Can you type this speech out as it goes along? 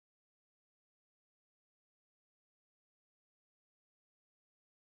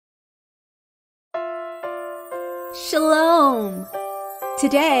Shalom!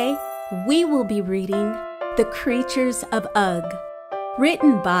 Today, we will be reading The Creatures of Uhg,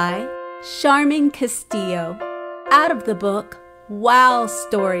 written by Sharman Castillo, out of the book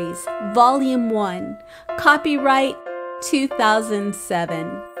WoWStories, Volume 1, copyright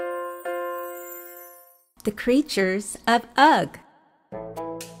 2007. The Creatures of Uhg.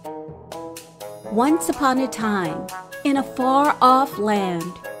 Once upon a time, in a far-off land,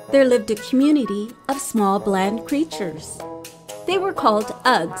 there lived a community of small, bland creatures. They were called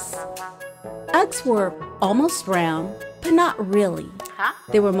Uhgs. Uhgs were almost round, but not really.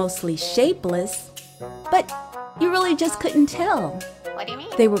 They were mostly shapeless, but you really just couldn't tell. What do you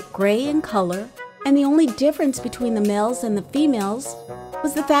mean? They were gray in color, and the only difference between the males and the females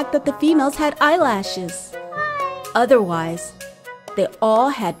was the fact that the females had eyelashes. Otherwise, they all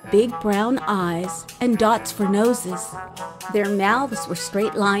had big brown eyes and dots for noses. Their mouths were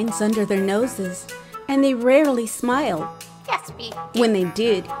straight lines under their noses, and they rarely smiled. Yes, we. When they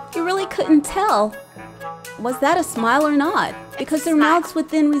did, you really couldn't tell, was that a smile or not? Because their mouths would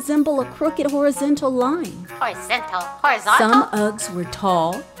then resemble a crooked horizontal line. Horizontal? Some Uhgs were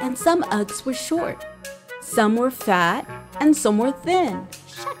tall, and some Uhgs were short. Some were fat, and some were thin.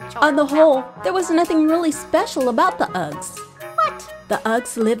 Shut your On the mouth. whole, there was nothing really special about the Uhgs. What? The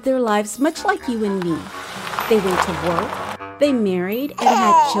Uhgs lived their lives much like you and me. They went to work, they married and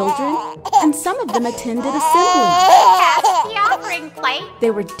had children, and some of them attended assembly. Pass the offering plate. They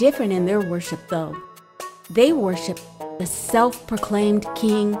were different in their worship, though. They worshiped the self-proclaimed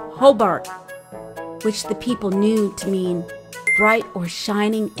King Hobart, which the people knew to mean bright or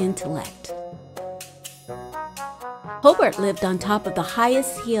shining intellect. Hobart lived on top of the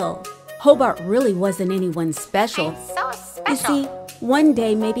highest hill. Hobart really wasn't anyone special. I'm so special. You see, one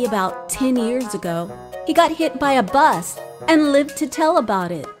day, maybe about 10 years ago, he got hit by a bus and lived to tell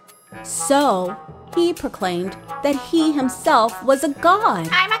about it. So, he proclaimed that he himself was a god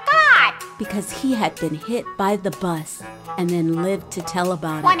I'm a god. because he had been hit by the bus and then lived to tell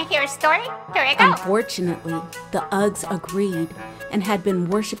about Want it. to hear a story? Here I go. Unfortunately, the Uhgs agreed and had been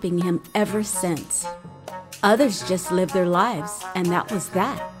worshiping him ever since. Others just lived their lives, and that was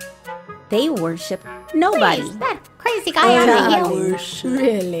that. They worshiped nobody. Please, that crazy guy on the hill.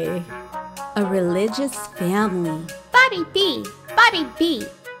 Really? A religious family. Bobby B. Bobby B.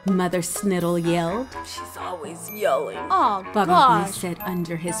 Mother Sniddle yelled. She's always yelling. Oh, Bobby B said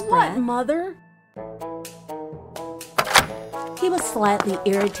under his breath. Mother? He was slightly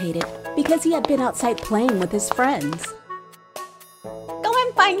irritated because he had been outside playing with his friends. Go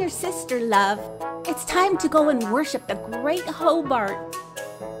and find your sister, love. It's time to go and worship the great Hobart,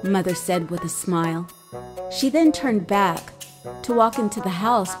 Mother said with a smile. She then turned back to walk into the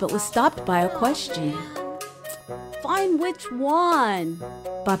house, but was stopped by a question. Find which one?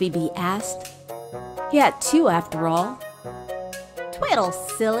 Bobby B asked. He had two after all. Twiddle,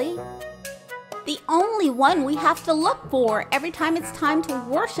 silly. The only one we have to look for every time it's time to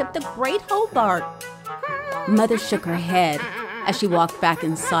worship the great Hobart. Mother shook her head as she walked back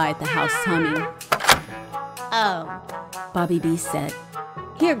inside the house humming. Oh, Bobby B said.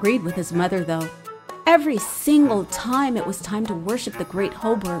 He agreed with his mother, though. Every single time it was time to worship the great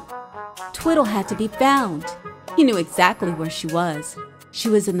Hobart, Twiddle had to be found. He knew exactly where she was. She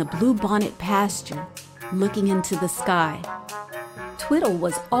was in the bluebonnet pasture, looking into the sky. Twiddle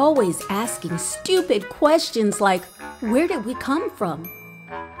was always asking stupid questions like, where did we come from?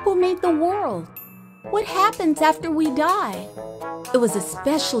 Who made the world? What happens after we die? It was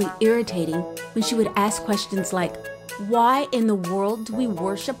especially irritating when she would ask questions like, why in the world do we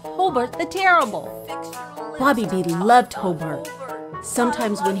worship Hobart the Terrible? Bobby B loved Hobart.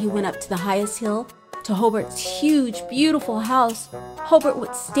 Sometimes when he went up to the highest hill, to Hobart's huge, beautiful house, Hobart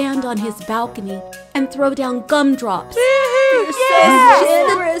would stand on his balcony and throw down gumdrops. Yes,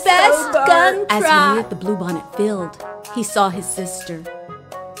 the best Hobart. gumdrop! As he neared the bluebonnet field, he saw his sister.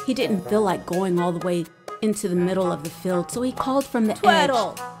 He didn't feel like going all the way into the middle of the field, so he called from the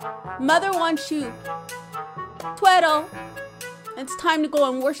Twiddle. edge. Mother wants you. Twiddle, it's time to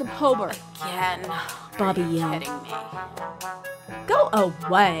go and worship Hobart. Again. Bobby Are you yelled. kidding me? Go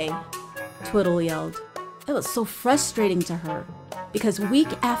away, Twiddle yelled. It was so frustrating to her because week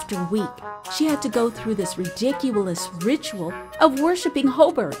after week, she had to go through this ridiculous ritual of worshiping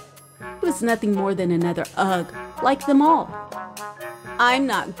Hobart. He was nothing more than another Uhg, like them all. I'm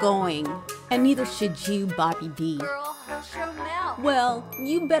not going, and neither should you, Bobby B. Girl, hush your mouth. Well,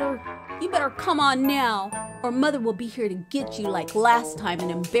 you better come on now, or Mother will be here to get you like last time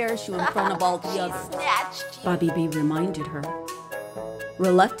and embarrass you in front of all the others. Snatched you. Bobby B reminded her.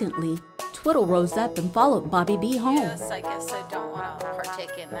 Reluctantly, Twiddle rose up and followed Bobby B home. Yes, I guess I don't want to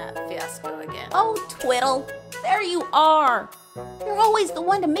partake in that fiasco again. Oh, Twiddle, there you are. You're always the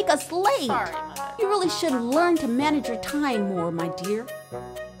one to make us late. Sorry, Mother. You really should learn to manage your time more, my dear.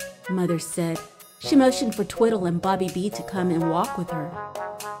 Mother said. She motioned for Twiddle and Bobby B to come and walk with her.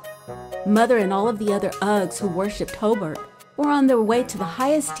 Mother and all of the other Uhgs who worshipped Hobart were on their way to the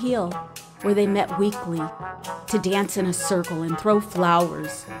highest hill, where they met weekly to dance in a circle and throw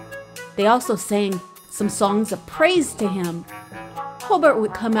flowers. They also sang some songs of praise to him. Hobart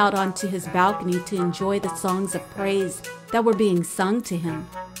would come out onto his balcony to enjoy the songs of praise that were being sung to him.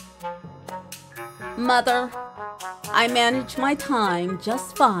 Mother, I manage my time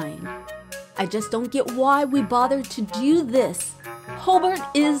just fine. I just don't get why we bothered to do this. Hobart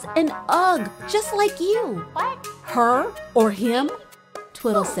is an Uhg, just like you. What? Her or him?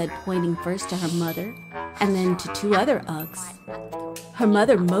 Twiddle said, pointing first to her mother and then to two other Uhgs. Her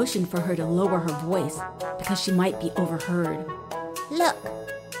mother motioned for her to lower her voice because she might be overheard. Look,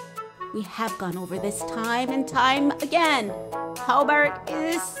 we have gone over this time and time again. Hobart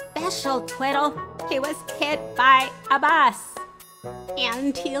is special, Twiddle. He was hit by a bus.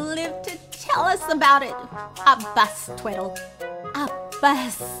 And he lived to tell us about it. A bus, Twiddle. A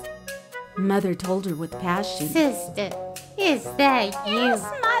bus. Mother told her with passion. Sister, is that you? Yes,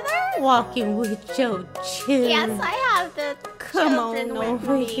 Mother. Walking with your children. Yes, I have the Come children on with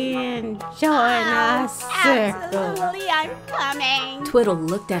over me. here and join our circle. Absolutely, I'm coming. Twiddle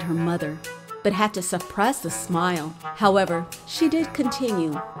looked at her mother, but had to suppress a smile. However, she did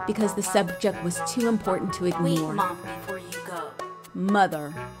continue because the subject was too important to Wait, ignore. Mom, before you go.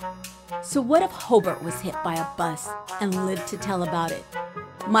 Mother. So what if Hobart was hit by a bus and lived to tell about it?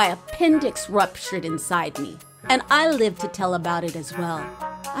 My appendix ruptured inside me, and I lived to tell about it as well.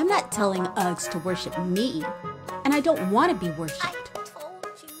 I'm not telling Uhgs to worship me, and I don't want to be worshipped. I told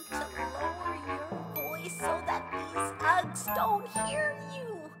you to lower your voice so that these Uhgs don't hear you.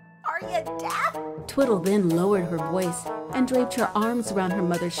 Are you deaf? Twiddle then lowered her voice and draped her arms around her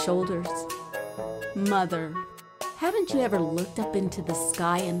mother's shoulders. Mother, haven't you ever looked up into the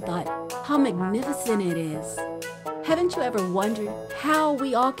sky and thought how magnificent it is? Haven't you ever wondered how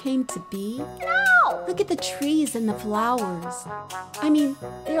we all came to be? No. Look at the trees and the flowers. I mean,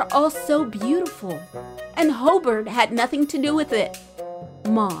 they are all so beautiful. And Hobart had nothing to do with it.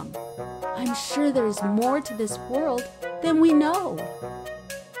 Mom, I'm sure there's more to this world than we know.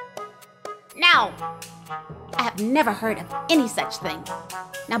 No. I have never heard of any such thing.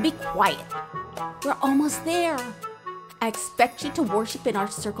 Now be quiet. We're almost there. I expect you to worship in our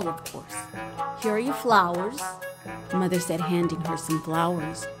circle, of course. Here are your flowers, Mother said, handing her some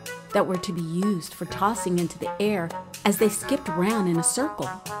flowers that were to be used for tossing into the air as they skipped around in a circle.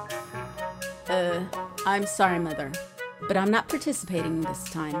 I'm sorry, Mother, but I'm not participating this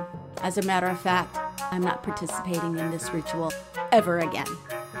time. As a matter of fact, I'm not participating in this ritual ever again.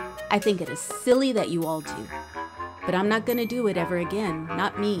 I think it is silly that you all do, but I'm not going to do it ever again,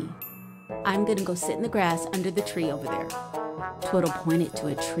 not me. I'm going to go sit in the grass under the tree over there. Twiddle pointed to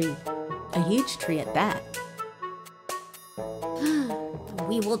a tree, a huge tree at that.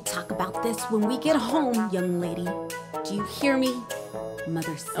 We will talk about this when we get home, young lady. Do you hear me?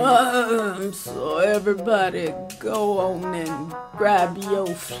 Mother said. So everybody go on and grab your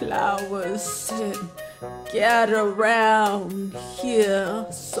flowers and gather around here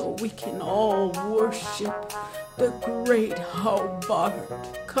so we can all worship the great Hobart.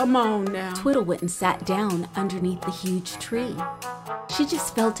 Come on now. Twiddle went and sat down underneath the huge tree. She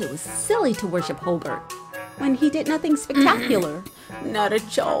just felt it was silly to worship Hobart when he did nothing spectacular. Now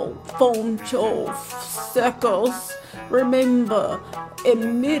that y'all formed your circles, remember,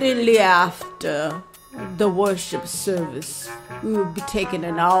 immediately after the worship service, we will be taking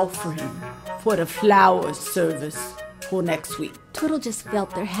an offering for the flower service for next week. Twiddle just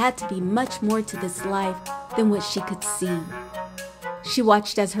felt there had to be much more to this life than what she could see. She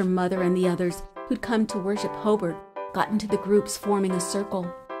watched as her mother and the others who'd come to worship Hobart got into the groups forming a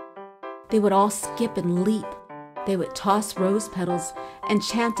circle. They would all skip and leap. They would toss rose petals and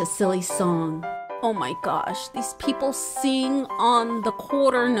chant a silly song. Oh my gosh, these people sing on the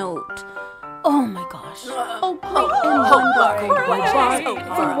quarter note. Oh my gosh. Oh, great and wonderful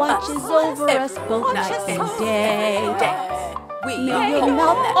Hobart, who watches over us both night and day. May your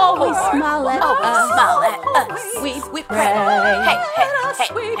mouth always smile at us. We pray.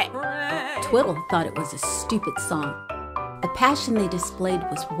 Hey. Twiddle thought it was a stupid song. The passion they displayed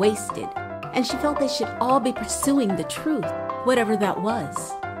was wasted, and she felt they should all be pursuing the truth, whatever that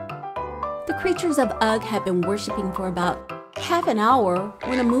was. The creatures of Uhg had been worshiping for about half an hour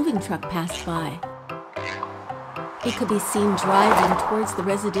when a moving truck passed by. It could be seen driving towards the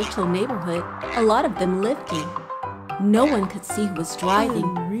residential neighborhood a lot of them lived in. No one could see who was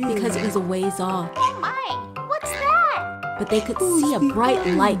driving because it was a ways off. Oh my, what but they could see a bright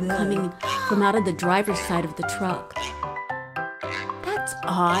light coming from out of the driver's side of the truck. "That's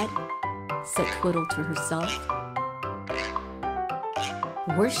odd," said Twiddle to herself.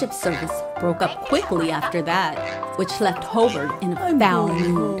 Worship service broke up quickly after that, which left Hobart in a foul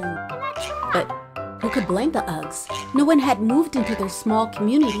mood. But who could blame the Uhgs? No one had moved into their small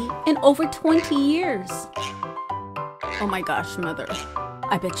community in over 20 years. Oh my gosh, Mother.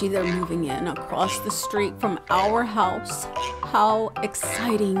 I bet you they're moving in across the street from our house. How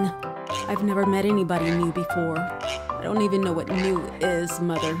exciting. I've never met anybody new before. I don't even know what new is,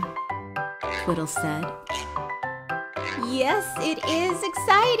 Mother. Twiddle said. Yes, it is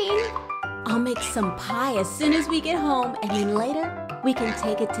exciting. "I'll make some pie as soon as we get home, and then later we can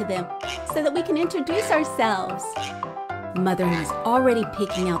take it to them so that we can introduce ourselves." Mother was already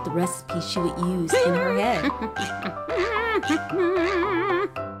picking out the recipe she would use in her head.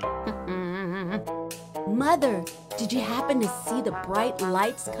 "Mother, did you happen to see the bright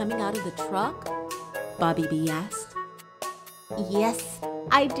lights coming out of the truck?" Bobby B asked. Yes,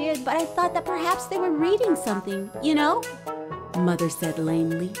 I did, but I thought that perhaps they were reading something, you know? Mother said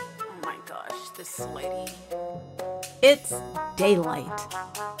lamely. Oh my gosh, this lady. "It's daylight.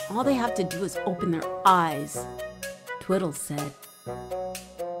 All they have to do is open their eyes," Twiddle said.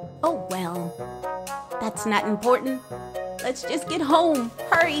 Oh well, that's not important. Let's just get home.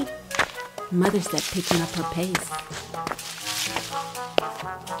 Hurry. Mother said, picking up her pace.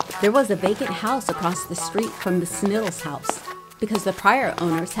 There was a vacant house across the street from the Sniddles' house because the prior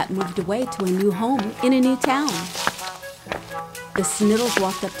owners had moved away to a new home in a new town. The Sniddles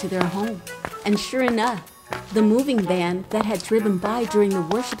walked up to their home, and sure enough, the moving van that had driven by during the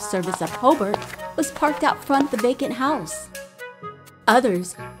worship service at Hobart was parked out front of the vacant house.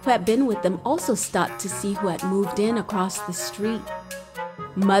 Others who had been with them also stopped to see who had moved in across the street.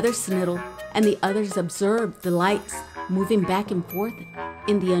 Mother Sniddle and the others observed the lights moving back and forth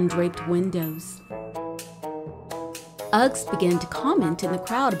in the undraped windows. Uhgs began to comment in the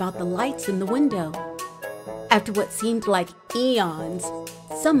crowd about the lights in the window. After what seemed like eons,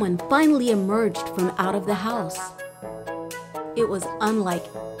 someone finally emerged from out of the house. It was unlike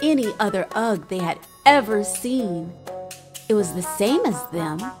any other Uhg they had ever seen. It was the same as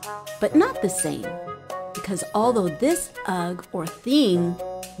them, but not the same, because although this Uhg or thing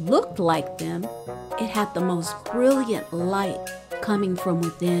looked like them, it had the most brilliant light coming from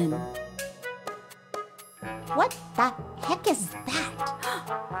within. What the heck is that?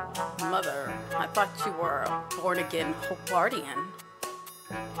 Mother, I thought you were a born-again Hobartian.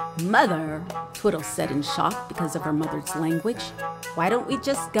 Mother, Twiddle said in shock because of her mother's language. Why don't we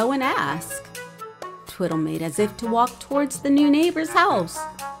just go and ask? Twiddle made as if to walk towards the new neighbor's house,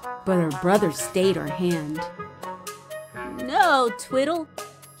 but her brother stayed her hand. No, Twiddle.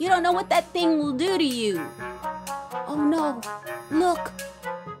 You don't know what that thing will do to you. Oh no, look,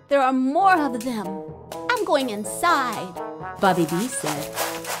 there are more of them. I'm going inside, Bobby B said.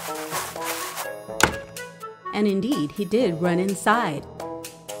 And indeed, he did run inside.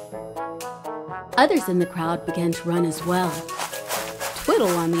 Others in the crowd began to run as well.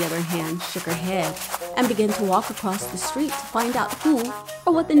 Twiddle, on the other hand, shook her head and began to walk across the street to find out who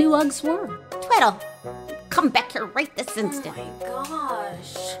or what the new Uhgs were. Twiddle, come back here right this instant. Oh my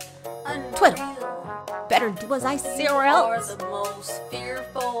gosh. Unreal. Twiddle, better do as I say or else. You are the most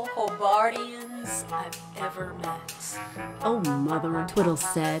fearful Hobartians I've ever met. Oh, Mother, Twiddle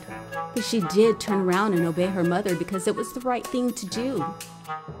said, but she did turn around and obey her mother because it was the right thing to do.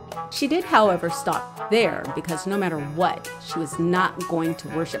 She did, however, stop there because no matter what, she was not going to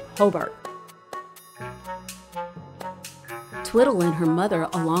worship Hobart. Twiddle and her mother,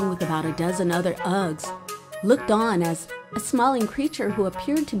 along with about a dozen other Uhgs, looked on as a smiling creature who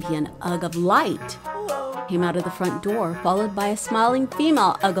appeared to be an Uhg of light came out of the front door, followed by a smiling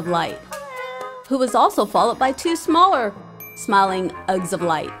female Uhg of light, who was also followed by two smaller smiling Uhgs of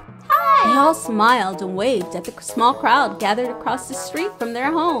light. They all smiled and waved at the small crowd gathered across the street from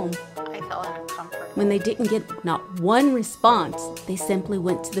their home. I felt uncomfortable. When they didn't get not one response, they simply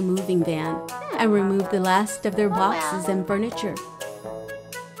went to the moving van and removed the last of their boxes and furniture.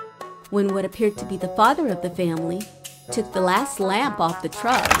 When what appeared to be the father of the family took the last lamp off the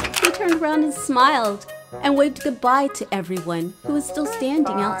truck, he turned around and smiled and waved goodbye to everyone who was still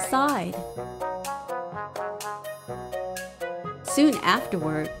standing outside. Soon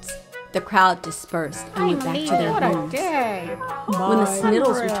afterwards, the crowd dispersed and went back to their homes. When the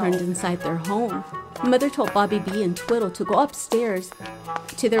Sniddles returned inside their home, Mother told Bobby B and Twiddle to go upstairs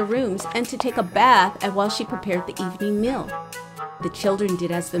to their rooms and to take a bath while she prepared the evening meal. The children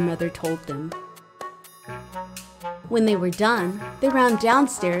did as the mother told them. When they were done, they ran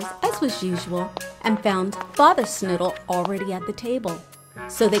downstairs as just was usual, and found Father Sniddle already at the table.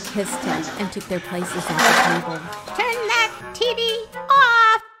 So they kissed him and took their places at the table. Turn that TV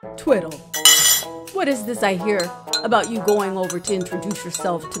off! Twiddle, what is this I hear about you going over to introduce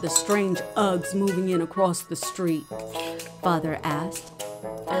yourself to the strange Uhgs moving in across the street? Father asked.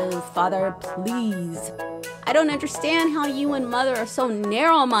 Oh, Father, please. I don't understand how you and Mother are so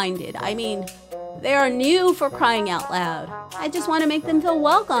narrow-minded. I mean, they are new, for crying out loud. I just want to make them feel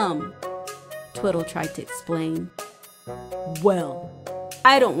welcome. Twiddle tried to explain. Well,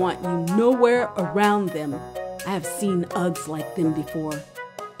 I don't want you nowhere around them. I have seen Uhgs like them before.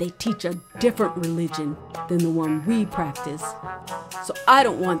 They teach a different religion than the one we practice. So I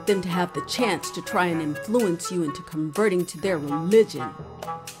don't want them to have the chance to try and influence you into converting to their religion.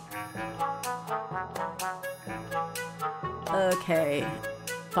 Okay,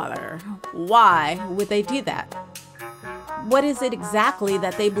 Father, why would they do that? What is it exactly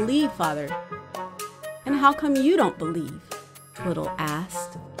that they believe, Father? And how come you don't believe? Twiddle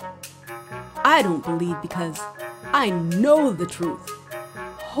asked. I don't believe because I know the truth.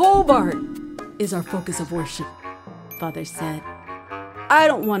 Hobart is our focus of worship, Father said. I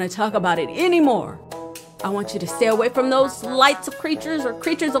don't want to talk about it anymore. I want you to stay away from those lights of creatures or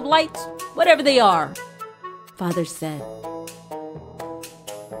creatures of light, whatever they are, Father said.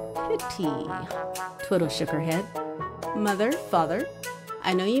 Pity. Twiddle shook her head. Mother, Father,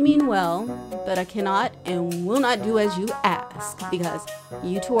 I know you mean well, but I cannot and will not do as you ask because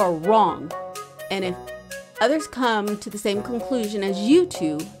you two are wrong. And if others come to the same conclusion as you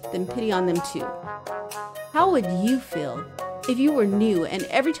two, then pity on them too. How would you feel if you were new and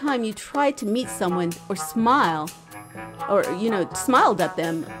every time you tried to meet someone or smile, or, smiled at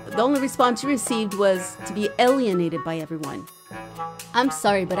them, the only response you received was to be alienated by everyone? I'm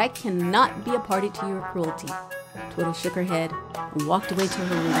sorry, but I cannot be a party to your cruelty. Twiddle shook her head and walked away to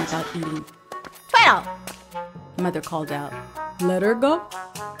her room without eating. Twiddle! Mother called out. Let her go.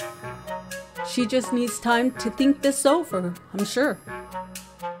 She just needs time to think this over, I'm sure.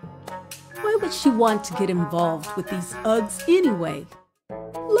 Why would she want to get involved with these Uhgs anyway?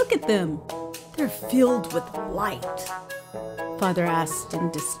 Look at them. They're filled with light, Father asked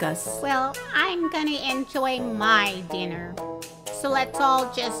in disgust. Well, I'm gonna enjoy my dinner. So let's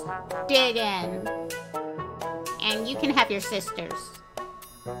all just dig in. And you can have your sisters.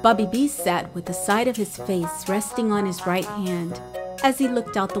 Bobby B sat with the side of his face resting on his right hand as he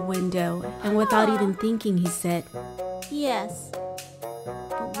looked out the window, and without even thinking, he said, Yes,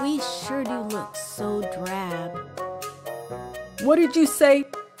 but we sure do look so drab. What did you say?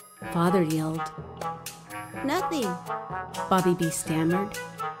 Father yelled. Nothing. Bobby B stammered.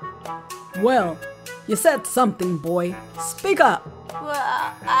 Well, you said something, boy. Speak up.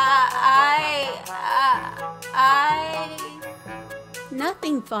 Well,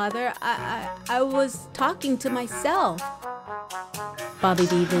 Nothing, Father. I was talking to myself. Bobby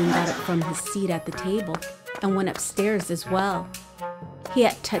B then got up from his seat at the table and went upstairs as well. He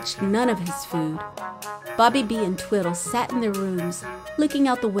had touched none of his food. Bobby B and Twiddle sat in their rooms, looking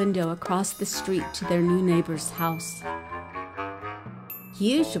out the window across the street to their new neighbor's house.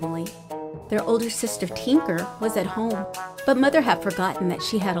 Usually, their older sister Tinker was at home, but Mother had forgotten that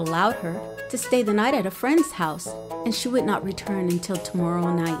she had allowed her to stay the night at a friend's house, and she would not return until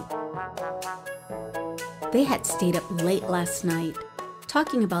tomorrow night. They had stayed up late last night,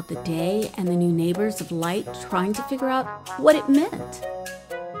 talking about the day and the new neighbors of light, trying to figure out what it meant.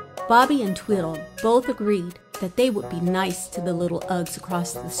 Bobby and Twiddle both agreed that they would be nice to the little Uhgs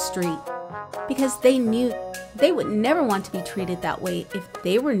across the street, because they knew they would never want to be treated that way if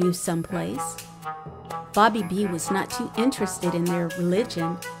they were new someplace. Bobby B was not too interested in their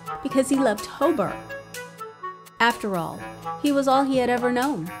religion because he loved Hobart. After all, he was all he had ever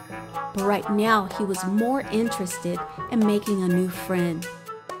known. But right now, he was more interested in making a new friend.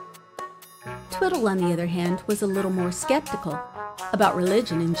 Twiddle, on the other hand, was a little more skeptical about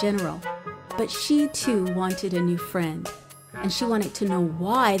religion in general. But she too wanted a new friend, and she wanted to know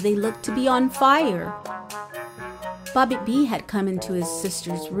why they looked to be on fire. Bobby B had come into his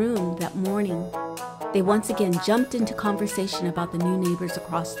sister's room that morning. They once again jumped into conversation about the new neighbors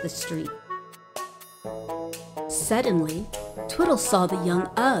across the street. Suddenly, Twiddle saw the young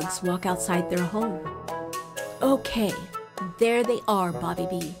Uhgs walk outside their home. Okay, there they are, Bobby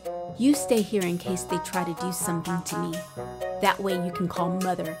B. You stay here in case they try to do something to me. That way you can call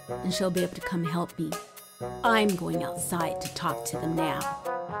Mother and she'll be able to come help me. I'm going outside to talk to them now.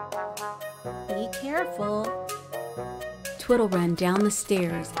 be careful. Twiddle ran down the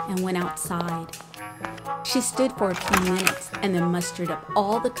stairs and went outside. She stood for a few minutes and then mustered up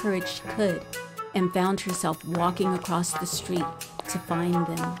all the courage she could and found herself walking across the street to find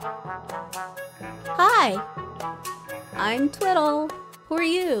them. Hi, I'm Twiddle. Who are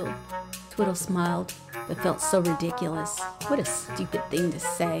you? Twiddle smiled, but felt so ridiculous. What a stupid thing to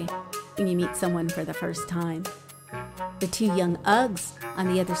say when you meet someone for the first time. The two young Uhgs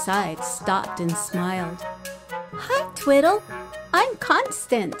on the other side stopped and smiled. Hi, Twiddle. I'm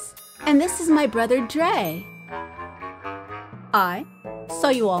Constance, and this is my brother Dre. I saw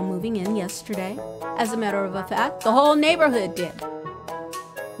you all moving in yesterday. As a matter of fact, the whole neighborhood did.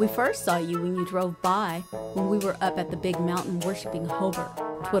 We first saw you when you drove by when we were up at the big mountain worshiping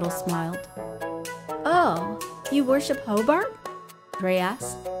Hobart. Twiddle smiled. Oh, you worship Hobart? Dre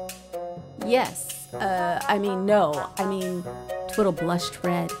asked. Yes. No. Twiddle blushed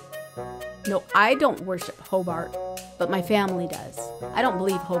red. No, I don't worship Hobart, but my family does. I don't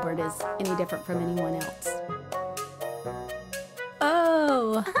believe Hobart is any different from anyone else.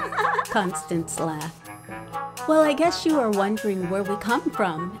 Oh, Constance laughed. Well, I guess you are wondering where we come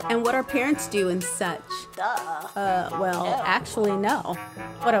from and what our parents do and such. Actually, no.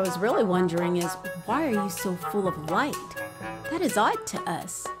 What I was really wondering is, why are you so full of light? That is odd to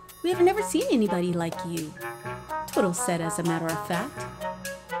us. We have never seen anybody like you, Twiddle said as a matter of fact.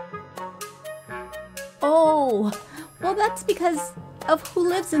 Oh, well, that's because of who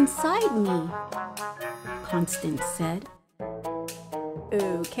lives inside me, Constance said.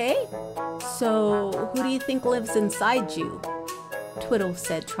 Okay, so who do you think lives inside you? Twiddle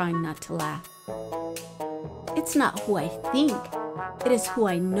said, trying not to laugh. It's not who I think, it is who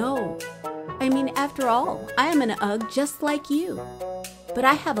I know. I mean, after all, I am an Uhg just like you. But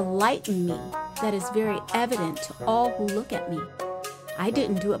I have a light in me that is very evident to all who look at me. I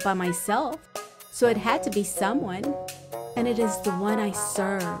didn't do it by myself, so it had to be someone, and it is the one I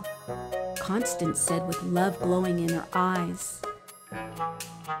serve, Constance said with love glowing in her eyes.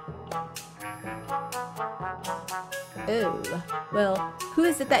 Oh, well, who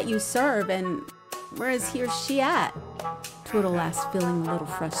is it that you serve, and where is he or she at? Twiddle asked, feeling a little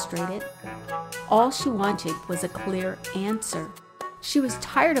frustrated. All she wanted was a clear answer. She was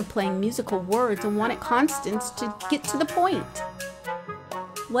tired of playing musical words and wanted Constance to get to the point.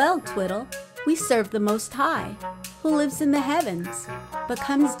 Well, Twiddle, we serve the Most High, who lives in the heavens, but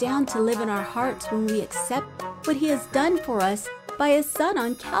comes down to live in our hearts when we accept what he has done for us by his Son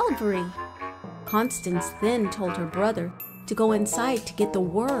on Calvary. Constance then told her brother to go inside to get the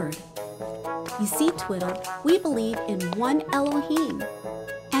word. You see, Twiddle, we believe in one Elohim,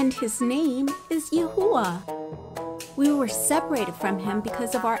 and his name is Yahuwah. We were separated from him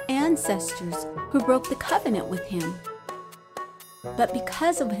because of our ancestors who broke the covenant with him. But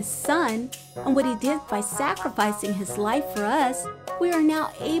because of his Son and what he did by sacrificing his life for us, we are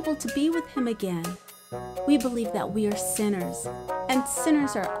now able to be with him again. We believe that we are sinners, and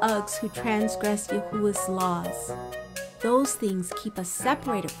sinners are Uhgs who transgress Yahuwah's laws. Those things keep us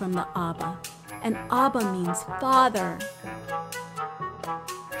separated from the Abba, and Abba means Father.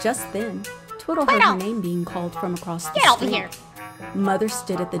 Just then, Twiddle heard her name being called from across the street. Get over here! Mother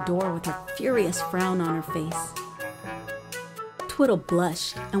stood at the door with a furious frown on her face. Twiddle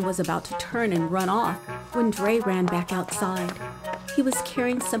blushed and was about to turn and run off when Dre ran back outside. He was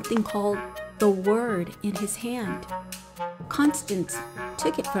carrying something called the Word in his hand. Constance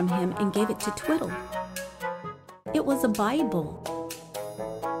took it from him and gave it to Twiddle. It was a Bible.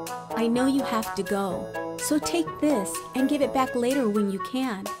 I know you have to go, so take this and give it back later when you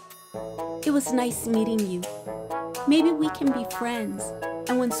can. It was nice meeting you. Maybe we can be friends,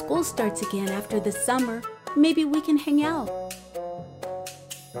 and when school starts again after the summer, maybe we can hang out.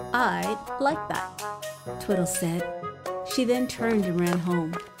 I'd like that, Twiddle said. She then turned and ran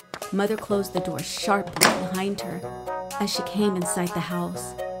home. Mother closed the door sharply behind her. As she came inside the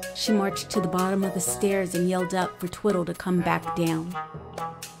house, she marched to the bottom of the stairs and yelled up for Twiddle to come back down.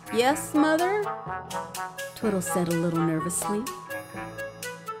 Yes, Mother? Twiddle said a little nervously.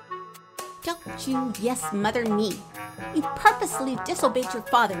 Don't you yes mother me. You purposely disobeyed your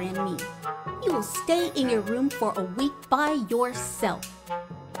father and me. You will stay in your room for a week by yourself.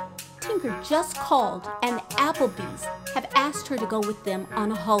 Tinker just called, and the Applebees have asked her to go with them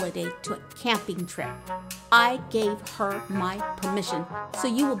on a holiday to a camping trip. I gave her my permission, so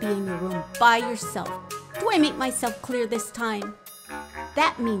you will be in your room by yourself. Do I make myself clear this time?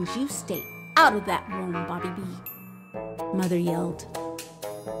 That means you stay out of that room, Bobby B. Mother yelled.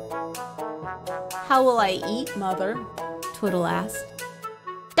 How will I eat, Mother? Twiddle asked.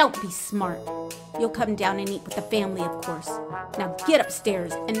 Don't be smart. You'll come down and eat with the family, of course. Now get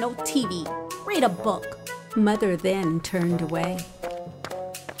upstairs and no TV. Read a book. Mother then turned away.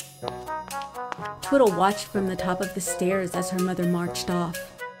 Twiddle watched from the top of the stairs as her mother marched off.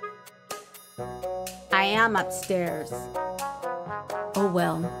 I am upstairs. Oh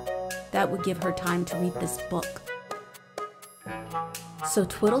well, that would give her time to read this book. So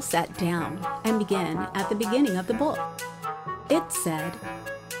Twiddle sat down and began at the beginning of the book. It said,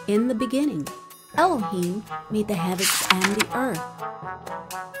 "In the beginning, Elohim made the heavens and the earth."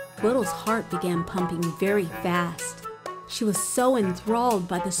 Twiddle's heart began pumping very fast. She was so enthralled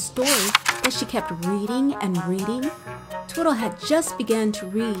by the story that she kept reading and reading. Twiddle had just begun to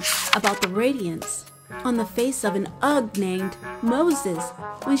read about the radiance on the face of an Uhg named Moses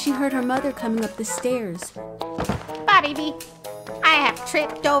when she heard her mother coming up the stairs. Bobby B, I have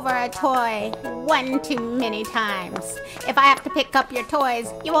tripped over a toy one too many times. If I have to pick up your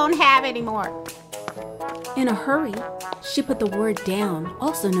toys, you won't have any more. In a hurry, she put the word down,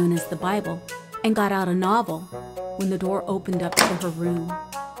 also known as the Bible, and got out a novel when the door opened up to her room.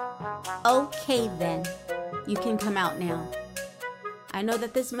 "Okay then, you can come out now. I know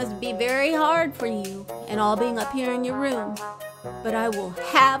that this must be very hard for you and all being up here in your room, but I will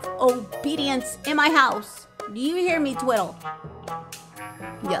have obedience in my house. Do you hear me, Twiddle?"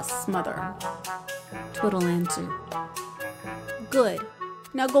 "Yes, Mother," Twiddle answered. "Good.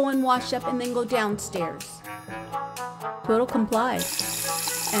 Now go and wash up and then go downstairs." Twiddle complied,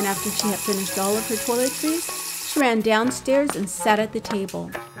 and after she had finished all of her toiletries, she ran downstairs and sat at the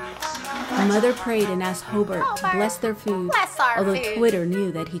table. Her mother prayed and asked Hobart to bless their food, Bless our although food. Twitter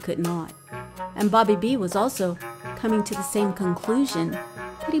knew that he could not. And Bobby B was also coming to the same conclusion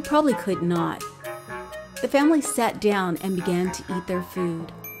that he probably could not. The family sat down and began to eat their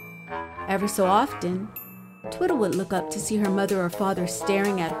food. Every so often, Twiddle would look up to see her mother or father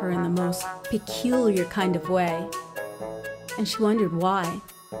staring at her in the most peculiar kind of way. And she wondered why.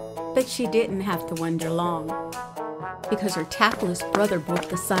 But she didn't have to wonder long, because her tactless brother broke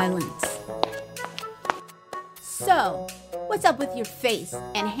the silence. "So, what's up with your face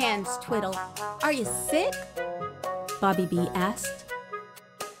and hands, Twiddle? Are you sick?" Bobby B asked.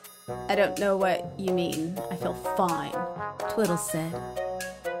 "I don't know what you mean. I feel fine," Twiddle said.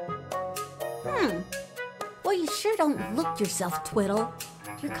 Well, you sure don't look yourself, Twiddle.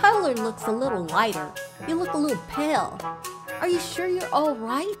 Your color looks a little lighter. You look a little pale. Are you sure you're all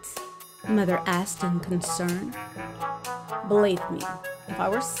right?" Mother asked in concern. "Believe me, if I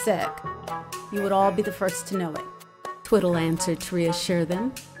were sick, you would all be the first to know it," Twiddle answered to reassure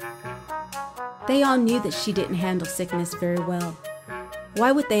them. They all knew that she didn't handle sickness very well.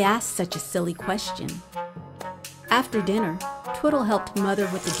 Why would they ask such a silly question? After dinner, Twiddle helped Mother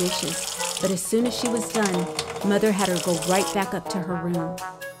with the dishes, but as soon as she was done, Mother had her go right back up to her room.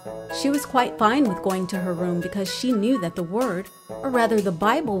 She was quite fine with going to her room because she knew that the Word, or rather the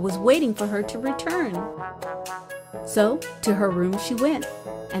Bible, was waiting for her to return. So, to her room she went,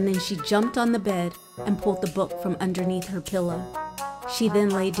 and then she jumped on the bed and pulled the book from underneath her pillow. She then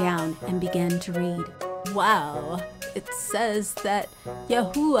lay down and began to read. Wow, it says that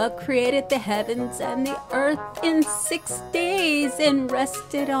Yahuwah created the heavens and the earth in 6 days and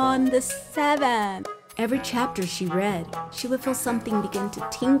rested on the 7th. Every chapter she read, she would feel something begin to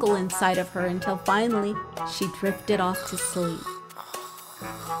tingle inside of her until finally she drifted off to sleep.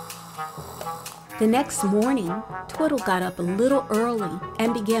 The next morning, Twiddle got up a little early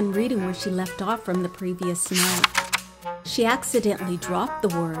and began reading where she left off from the previous night. She accidentally dropped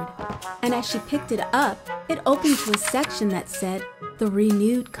the word, and as she picked it up, it opened to a section that said, "The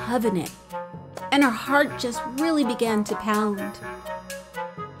Renewed Covenant," and her heart just really began to pound.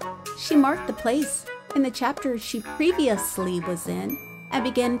 She marked the place in the chapter she previously was in and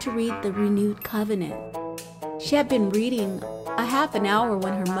began to read the Renewed Covenant. She had been reading a half an hour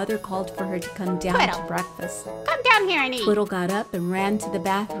when her mother called for her to come down Twiddle, to breakfast. come down here and eat. Twiddle got up and ran to the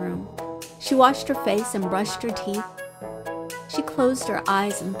bathroom. She washed her face and brushed her teeth. She closed her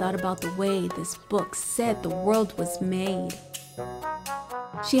eyes and thought about the way this book said the world was made.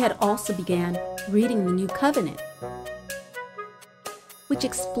 She had also began reading the New Covenant, which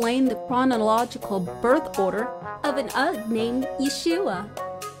explained the chronological birth order of an Uhg named Yeshua.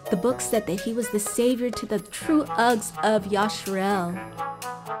 The book said that he was the savior to the true Uhgs of Yasharel.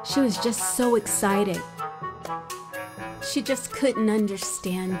 She was just so excited. She just couldn't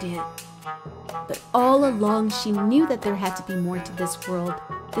understand it. But all along she knew that there had to be more to this world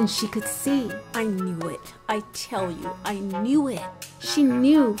than she could see. I knew it. I tell you, I knew it. She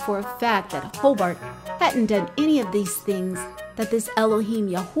knew for a fact that Hobart hadn't done any of these things that this Elohim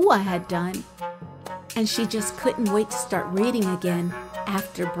Yahuwah had done. And she just couldn't wait to start reading again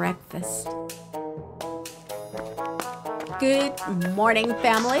after breakfast. "Good morning,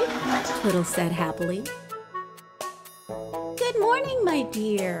 family," Twiddle said happily. "Good morning, my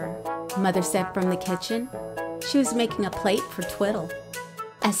dear," Mother said from the kitchen. She was making a plate for Twiddle.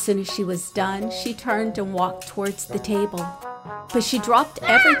 As soon as she was done, she turned and walked towards the table. but she dropped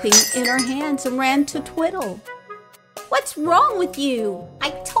everything in her hands and ran to Twiddle. What's wrong with you?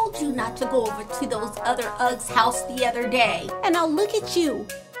 I told you not to go over to those other Uhgs' house the other day. And now look at you.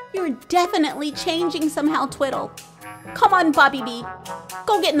 You're definitely changing somehow, Twiddle. Come on, Bobby B.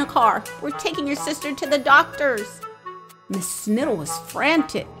 Go get in the car. We're taking your sister to the doctors. Miss Sniddle was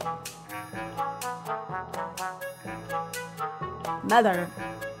frantic. Mother,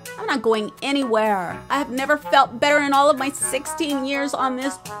 I'm not going anywhere. I have never felt better in all of my 16 years on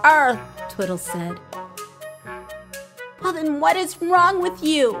this earth, Twiddle said. Well, then what is wrong with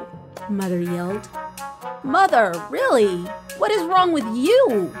you? Mother yelled. Mother, really? What is wrong with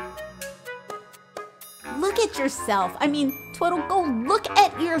you? Look at yourself. I mean, Twiddle, go look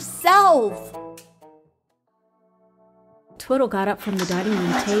at yourself. Twiddle got up from the dining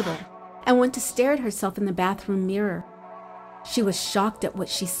room table and went to stare at herself in the bathroom mirror. She was shocked at what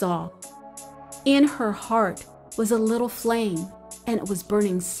she saw. In her heart was a little flame, and it was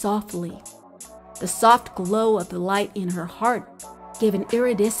burning softly. The soft glow of the light in her heart gave an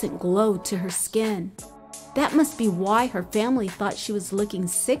iridescent glow to her skin. That must be why her family thought she was looking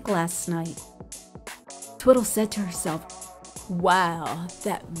sick last night. Twiddle said to herself, wow,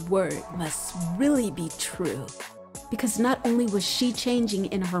 that word must really be true. Because not only was she changing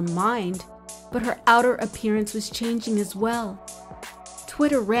in her mind, but her outer appearance was changing as well.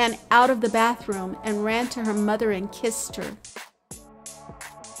 Twiddle ran out of the bathroom and ran to her mother and kissed her.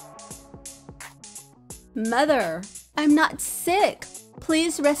 Mother, I'm not sick.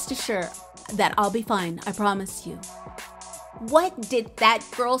 Please rest assured that I'll be fine, I promise you. What did that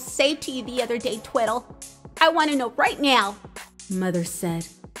girl say to you the other day, Twiddle? I want to know right now. Mother said.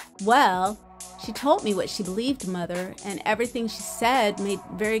 Well, she told me what she believed, Mother, and everything she said made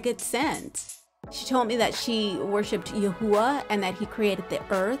very good sense. She told me that she worshipped Yahuwah and that he created the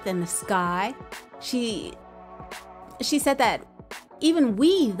earth and the sky. She said that even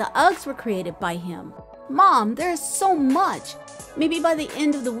we, the Uhgs, were created by him. Mom, there is so much. Maybe by the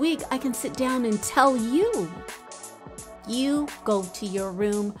end of the week, I can sit down and tell you. You go to your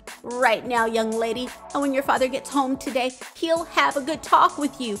room right now, young lady. And when your father gets home today, he'll have a good talk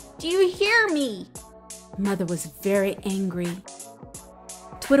with you. Do you hear me? Mother was very angry.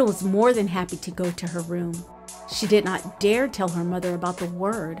 Twiddle was more than happy to go to her room. She did not dare tell her mother about the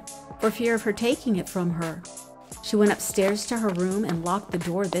word for fear of her taking it from her. She went upstairs to her room and locked the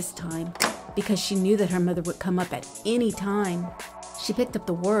door this time because she knew that her mother would come up at any time. She picked up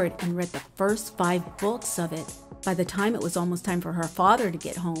the word and read the first 5 books of it by the time it was almost time for her father to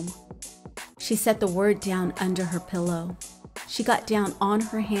get home. She set the word down under her pillow. She got down on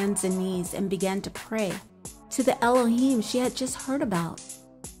her hands and knees and began to pray to the Elohim she had just heard about.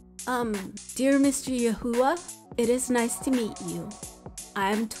 Dear Mr. Yahuwah, it is nice to meet you.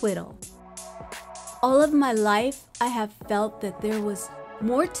 I'm Twiddle. All of my life, I have felt that there was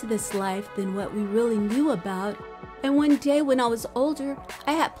more to this life than what we really knew about, and one day when I was older,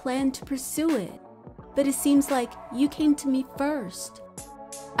 I had planned to pursue it. But it seems like you came to me first.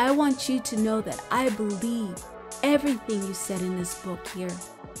 I want you to know that I believe everything you said in this book here,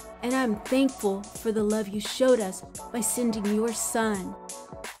 and I'm thankful for the love you showed us by sending your son.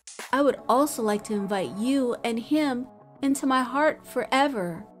 I would also like to invite you and him into my heart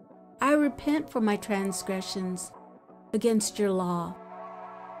forever. I repent for my transgressions against your law,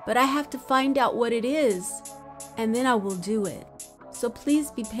 but I have to find out what it is, and then I will do it. So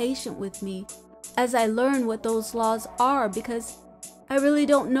please be patient with me as I learn what those laws are, because I really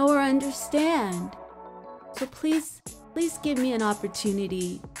don't know or understand. So please give me an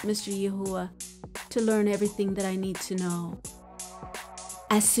opportunity, Mr. Yahuwah, to learn everything that I need to know.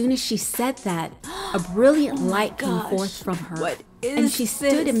 As soon as she said that, a brilliant light came forth from her, and she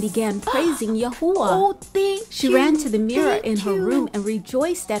stood and began praising Yahuwah. She ran to the mirror in her room and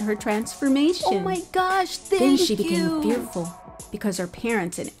rejoiced at her transformation. Oh my gosh, thank you. Then she became fearful because her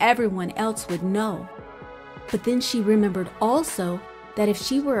parents and everyone else would know. But then she remembered also that if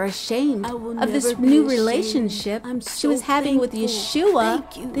she were ashamed of this new relationship she was having with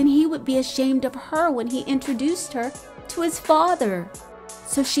Yeshua, then he would be ashamed of her when he introduced her to his father.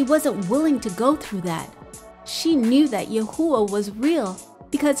 So she wasn't willing to go through that. She knew that Yahuwah was real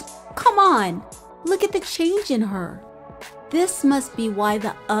because, come on, look at the change in her. This must be why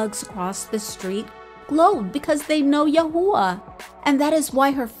the Uhgs across the street glowed, because they know Yahuwah. And that is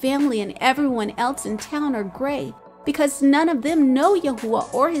why her family and everyone else in town are gray, because none of them know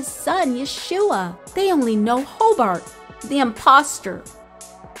Yahuwah or his son, Yeshua. They only know Hobart, the imposter.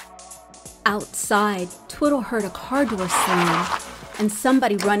 Outside, Twiddle heard a car door slam and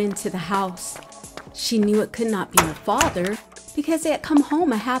somebody run into the house. She knew it could not be her father because they had come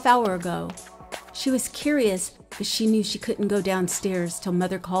home a half hour ago. She was curious but she knew she couldn't go downstairs till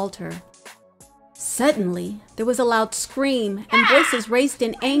Mother called her. Suddenly, there was a loud scream and voices raised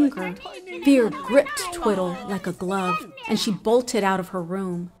in anger. Fear gripped Twiddle like a glove, and she bolted out of her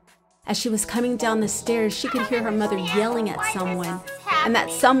room. As she was coming down the stairs, she could hear her mother yelling at someone, and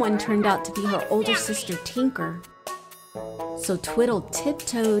that someone turned out to be her older sister, Tinker. So Twiddle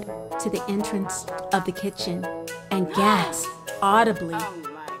tiptoed to the entrance of the kitchen and gasped audibly,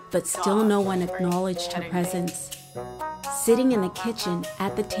 but still no one acknowledged her presence. Sitting in the kitchen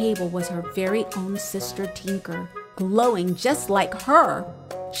at the table was her very own sister, Tinker, glowing just like her.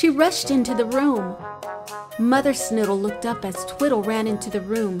 She rushed into the room. Mother Sniddle looked up as Twiddle ran into the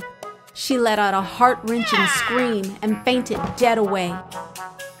room. She let out a heart-wrenching scream and fainted dead away.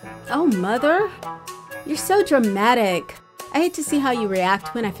 "Oh, Mother, you're so dramatic. I hate to see how you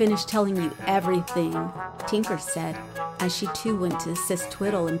react when I finish telling you everything," Tinker said, as she too went to assist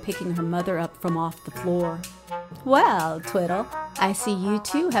Twiddle in picking her mother up from off the floor. "Well, Twiddle, I see you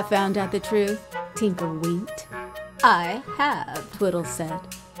too have found out the truth," Tinker winked. "I have," Twiddle said.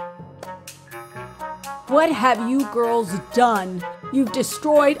 "What have you girls done? You've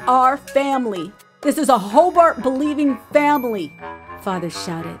destroyed our family. This is a Hobart-believing family," Father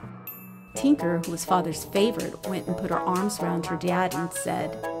shouted. Tinker, who was Father's favorite, went and put her arms around her dad and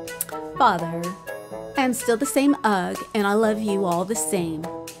said, "Father, I am still the same Uhg, and I love you all the same.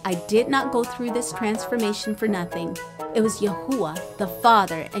 I did not go through this transformation for nothing. It was Yahuwah, the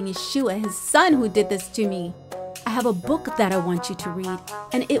Father, and Yeshua, his Son, who did this to me. I have a book that I want you to read,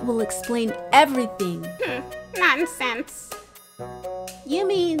 and it will explain everything." Nonsense. You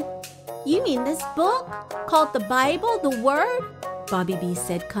mean this book called the Bible, the Word?" Bobby B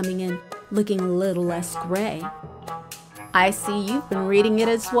said, coming in, looking a little less gray. "I see you've been reading it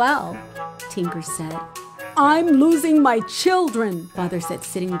as well," Tinker said. "I'm losing my children," Father said,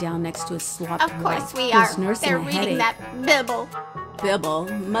 sitting down next to a sloppy Of course we who are. was nursing They're a reading headache. that Bible. Bibble,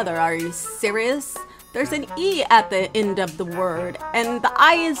 Mother, are you serious? There's an E at the end of the word, and the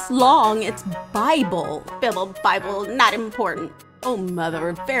I is long. It's Bible. Bible, not important. Oh,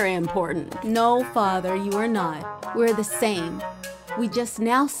 Mother, very important. "No, Father, you are not. We're the same. We just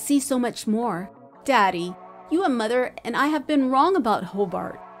now see so much more. Daddy, you and Mother and I have been wrong about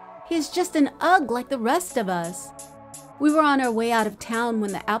Hobart. He is just an Uhg like the rest of us. We were on our way out of town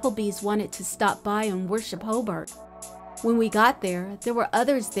when the Applebys wanted to stop by and worship Hobart. When we got there were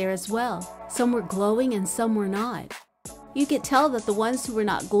others there as well. Some were glowing and some were not. You could tell that the ones who were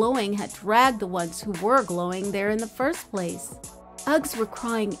not glowing had dragged the ones who were glowing there in the first place. Uhgs were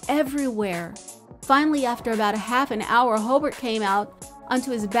crying everywhere. Finally, after about a half an hour, Hobart came out onto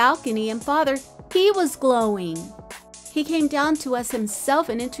his balcony, and Father, he was glowing. He came down to us himself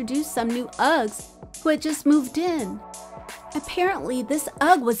and introduced some new Uhgs who had just moved in. Apparently, this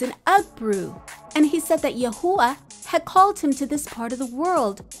Uhg was an Uhg brew, and he said that Yahuwah had called him to this part of the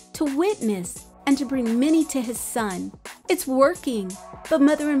world to witness and to bring many to his Son. It's working, but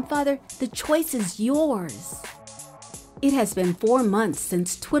Mother and Father, the choice is yours." It has been 4 months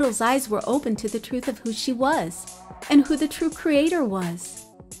since Twiddle's eyes were opened to the truth of who she was and who the true Creator was,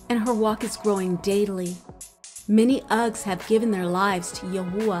 and her walk is growing daily. Many Uhgs have given their lives to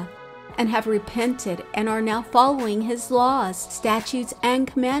Yahuwah and have repented and are now following his laws, statutes, and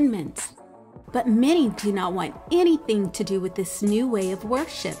commandments. But many do not want anything to do with this new way of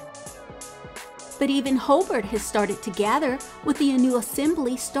worship. But even Hobart has started to gather with the new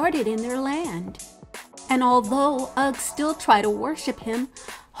assembly started in their land. And although Uhgs still try to worship him,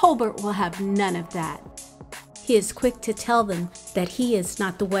 Hobart will have none of that. He is quick to tell them that he is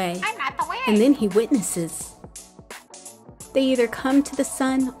not the way, I'm not the way. and then he witnesses. They either come to the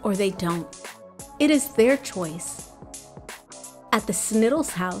Son or they don't. It is their choice. At the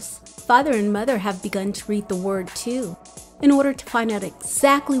Sniddles' house, Father and Mother have begun to read the Word too, in order to find out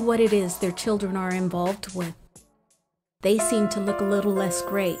exactly what it is their children are involved with. They seem to look a little less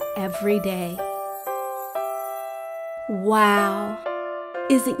gray every day. Wow!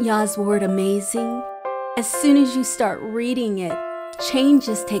 Isn't Yah's Word amazing? As soon as you start reading it,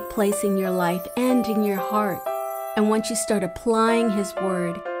 changes take place in your life and in your heart. And once you start applying His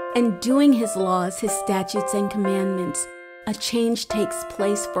Word and doing His laws, His statutes, and commandments, a change takes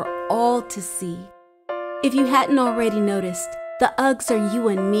place for all to see. If you hadn't already noticed, the Uhgs are you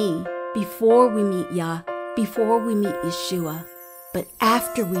and me before we meet Yah, before we meet Yeshua. But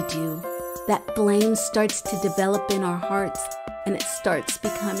after we do, that flame starts to develop in our hearts, and it starts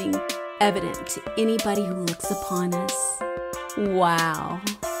becoming evident to anybody who looks upon us. Wow.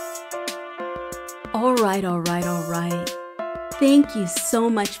 All right. Thank you so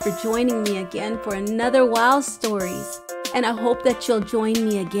much for joining me again for another Wow Stories, and I hope that you'll join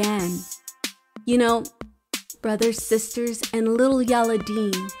me again. You know, brothers, sisters, and little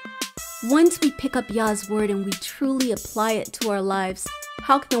Yaladiym. Once we pick up Yah's word and we truly apply it to our lives,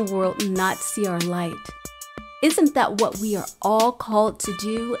 how can the world not see our light? Isn't that what we are all called to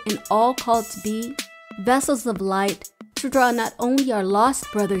do and all called to be? Vessels of light, to draw not only our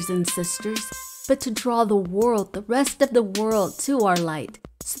lost brothers and sisters, but to draw the world, the rest of the world, to our light,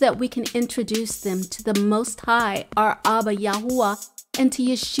 so that we can introduce them to the Most High, our Abba Yahuwah, and to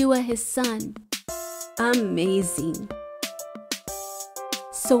Yeshua, his son. Amazing.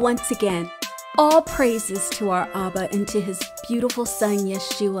 So once again, all praises to our Abba and to his beautiful son,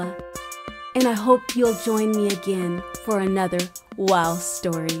 Yeshua. And I hope you'll join me again for another WoW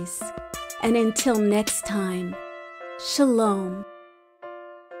Stories. And until next time, Shalom.